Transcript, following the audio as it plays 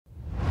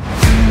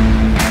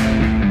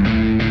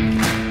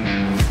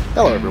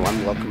Hello,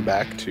 everyone. Welcome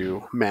back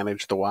to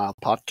Manage the Wild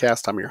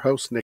podcast. I'm your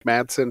host, Nick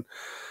Madsen.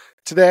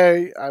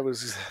 Today, I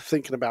was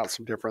thinking about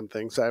some different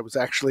things. I was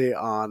actually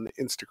on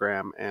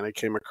Instagram and I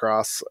came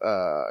across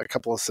a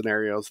couple of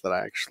scenarios that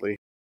I actually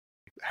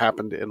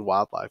happened in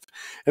wildlife.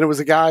 And it was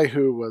a guy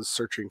who was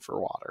searching for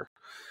water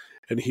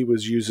and he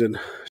was using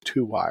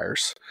two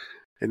wires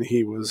and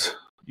he was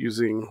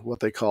using what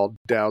they called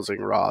dowsing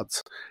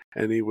rods,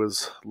 and he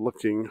was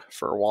looking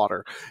for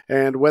water.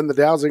 And when the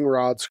dowsing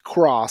rods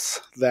cross,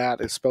 that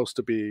is supposed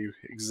to be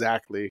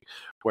exactly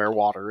where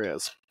water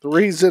is. The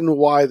reason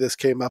why this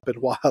came up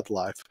in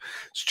wildlife,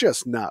 it's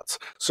just nuts.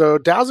 So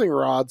dowsing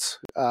rods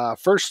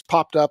first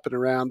popped up in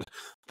around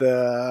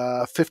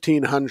the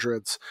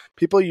 1500s.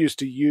 People used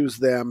to use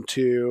them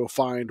to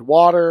find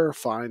water,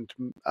 find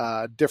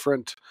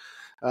different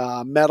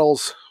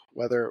metals,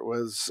 whether it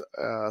was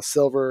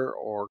silver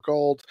or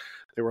gold.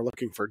 They were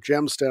looking for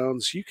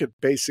gemstones. You could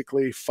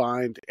basically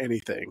find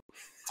anything.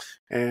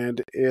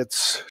 And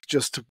it's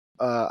just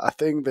a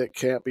thing that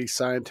can't be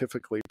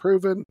scientifically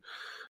proven,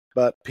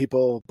 but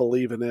people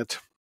believe in it.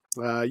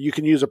 You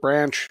can use a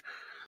branch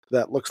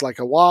that looks like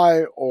a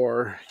Y,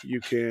 or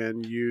you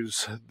can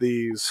use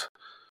these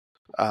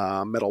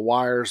metal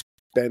wires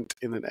bent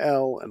in an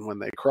L, and when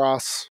they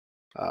cross,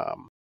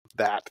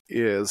 that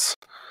is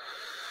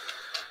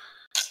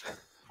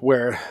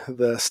where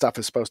the stuff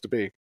is supposed to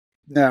be.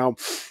 Now,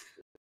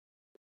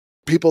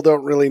 people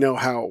don't really know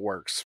how it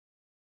works,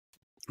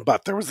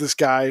 but there was this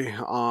guy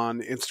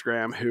on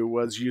Instagram who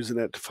was using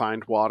it to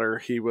find water.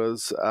 He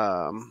was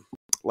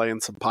laying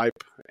some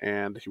pipe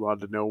and he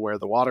wanted to know where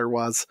the water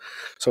was,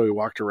 so he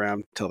walked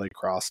around till they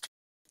crossed.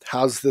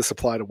 How does this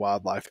apply to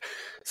wildlife?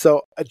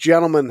 So a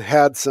gentleman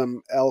had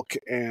some elk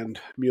and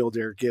mule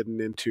deer getting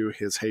into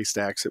his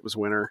haystacks. It was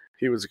winter.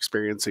 He was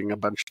experiencing a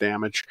bunch of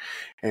damage,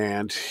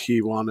 and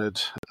he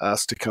wanted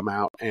us to come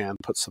out and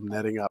put some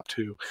netting up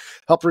to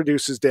help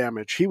reduce his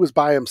damage. He was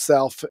by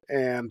himself,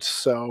 and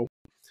so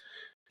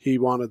he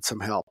wanted some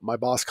help. My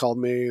boss called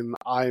me, and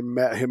I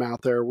met him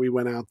out there. We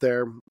went out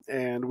there,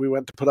 and we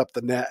went to put up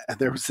the net, and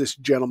there was this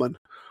gentleman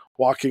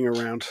walking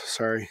around.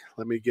 Sorry,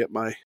 let me get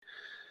my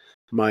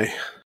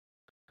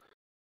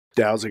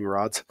dowsing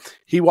rods.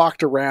 He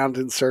walked around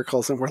in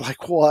circles, and we're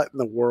like, what in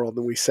the world?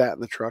 And we sat in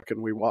the truck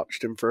and we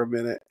watched him for a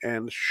minute,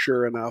 and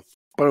sure enough,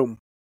 boom,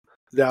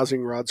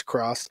 dowsing rods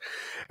crossed.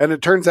 And it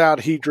turns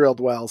out he drilled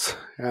wells,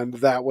 and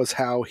that was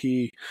how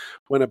he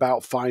went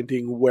about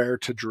finding where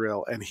to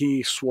drill, and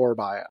he swore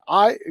by it.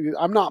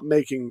 I'm not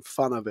making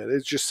fun of it.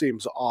 It just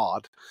seems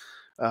odd.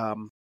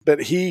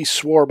 But he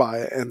swore by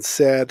it and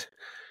said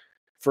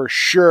for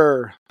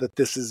sure that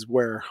this is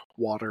where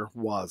water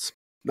was.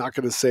 Not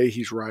going to say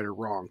he's right or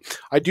wrong.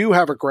 I do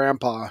have a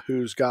grandpa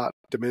who's got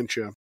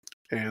dementia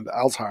and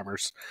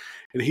Alzheimer's,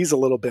 and he's a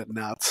little bit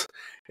nuts.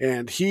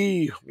 And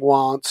he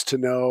wants to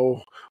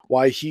know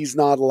why he's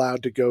not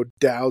allowed to go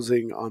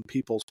dowsing on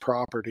people's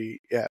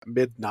property at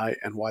midnight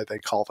and why they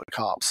call the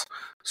cops.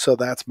 So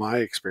that's my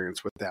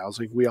experience with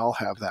dowsing. We all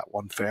have that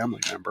one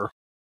family member.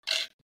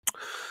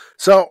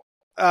 So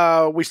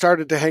we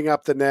started to hang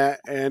up the net,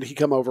 and he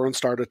come over and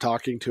started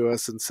talking to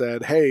us and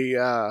said, hey,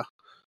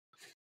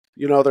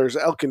 there's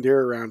elk and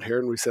deer around here.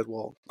 And we said,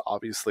 well,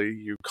 obviously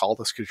you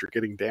called us because you're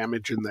getting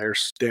damage and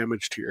there's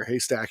damage to your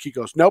haystack. He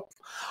goes, nope,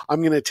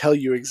 I'm going to tell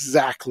you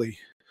exactly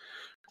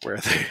where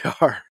they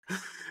are.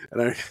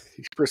 And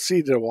he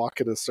proceeded to walk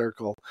in a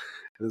circle,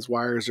 and his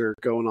wires are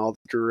going all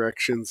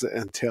directions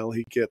until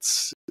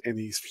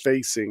he's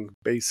facing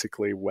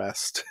basically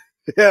west.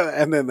 Yeah,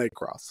 and then they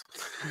cross.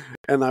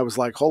 And I was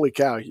like, holy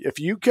cow,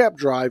 if you kept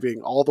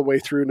driving all the way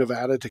through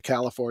Nevada to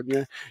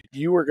California,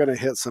 you were going to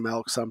hit some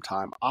elk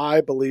sometime.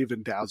 I believe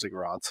in dowsing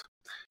rods.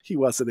 He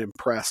wasn't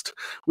impressed.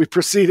 We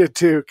proceeded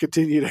to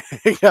continue to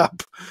hang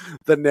up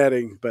the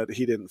netting, but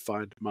he didn't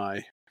find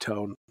my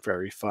tone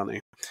very funny.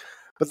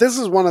 But this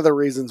is one of the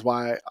reasons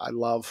why I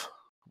love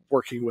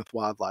working with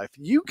wildlife.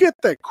 You get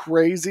the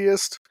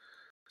craziest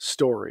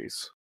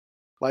stories.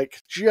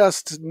 Like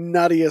just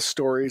nuttiest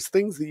stories,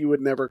 things that you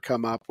would never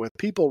come up with.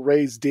 People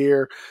raise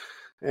deer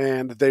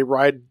and they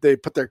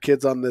put their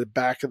kids on the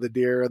back of the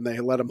deer and they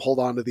let them hold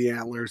on to the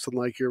antlers, and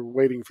like you're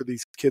waiting for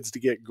these kids to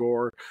get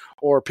gore.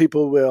 Or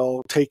people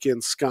will take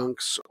in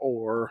skunks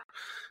or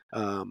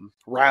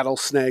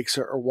rattlesnakes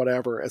or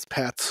whatever as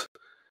pets,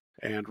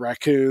 and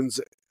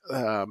raccoons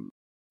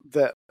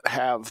that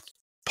have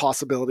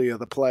possibility of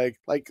the plague.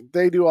 Like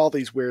they do all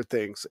these weird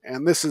things.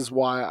 And this is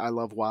why I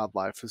love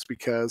wildlife, is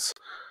because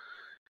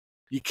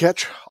you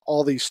catch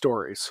all these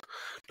stories.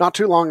 Not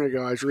too long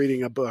ago, I was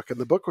reading a book, and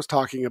the book was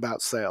talking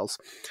about sales.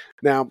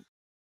 Now,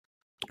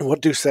 what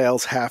do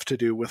sales have to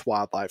do with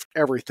wildlife?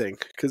 Everything,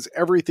 because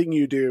everything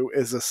you do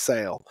is a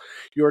sale.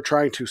 You're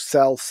trying to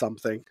sell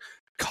something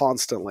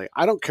constantly.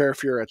 I don't care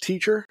if you're a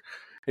teacher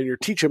and you're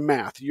teaching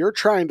math. You're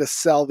trying to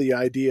sell the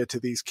idea to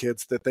these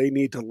kids that they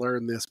need to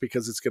learn this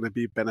because it's going to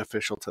be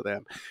beneficial to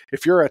them.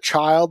 If you're a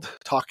child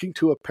talking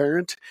to a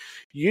parent,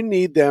 you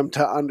need them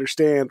to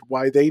understand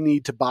why they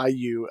need to buy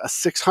you a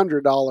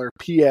 $600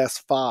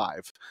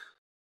 PS5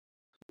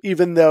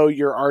 even though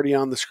you're already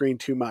on the screen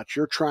too much.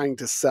 You're trying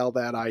to sell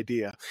that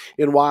idea.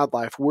 In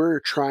wildlife, we're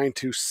trying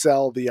to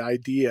sell the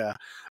idea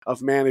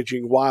of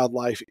managing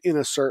wildlife in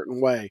a certain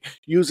way,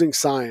 using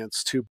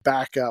science to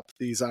back up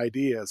these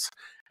ideas.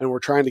 And we're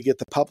trying to get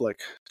the public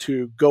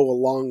to go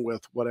along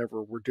with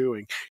whatever we're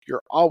doing.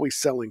 You're always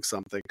selling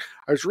something.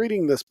 I was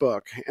reading this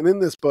book, and in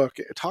this book,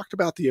 it talked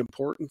about the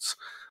importance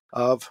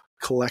of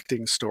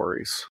collecting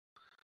stories.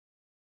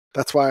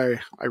 That's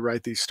why I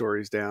write these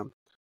stories down.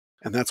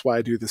 And that's why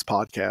I do this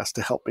podcast,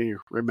 to help me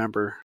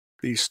remember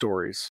these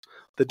stories.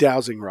 The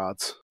dowsing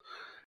rods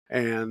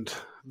and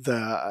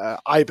the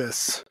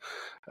ibis,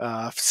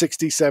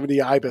 60,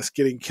 70 ibis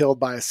getting killed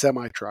by a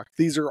semi-truck.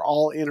 These are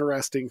all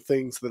interesting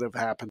things that have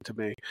happened to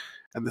me.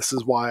 And this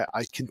is why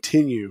I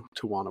continue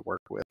to want to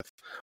work with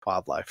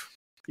wildlife,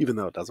 even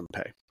though it doesn't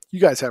pay. You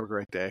guys have a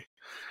great day.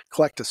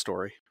 Collect a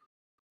story.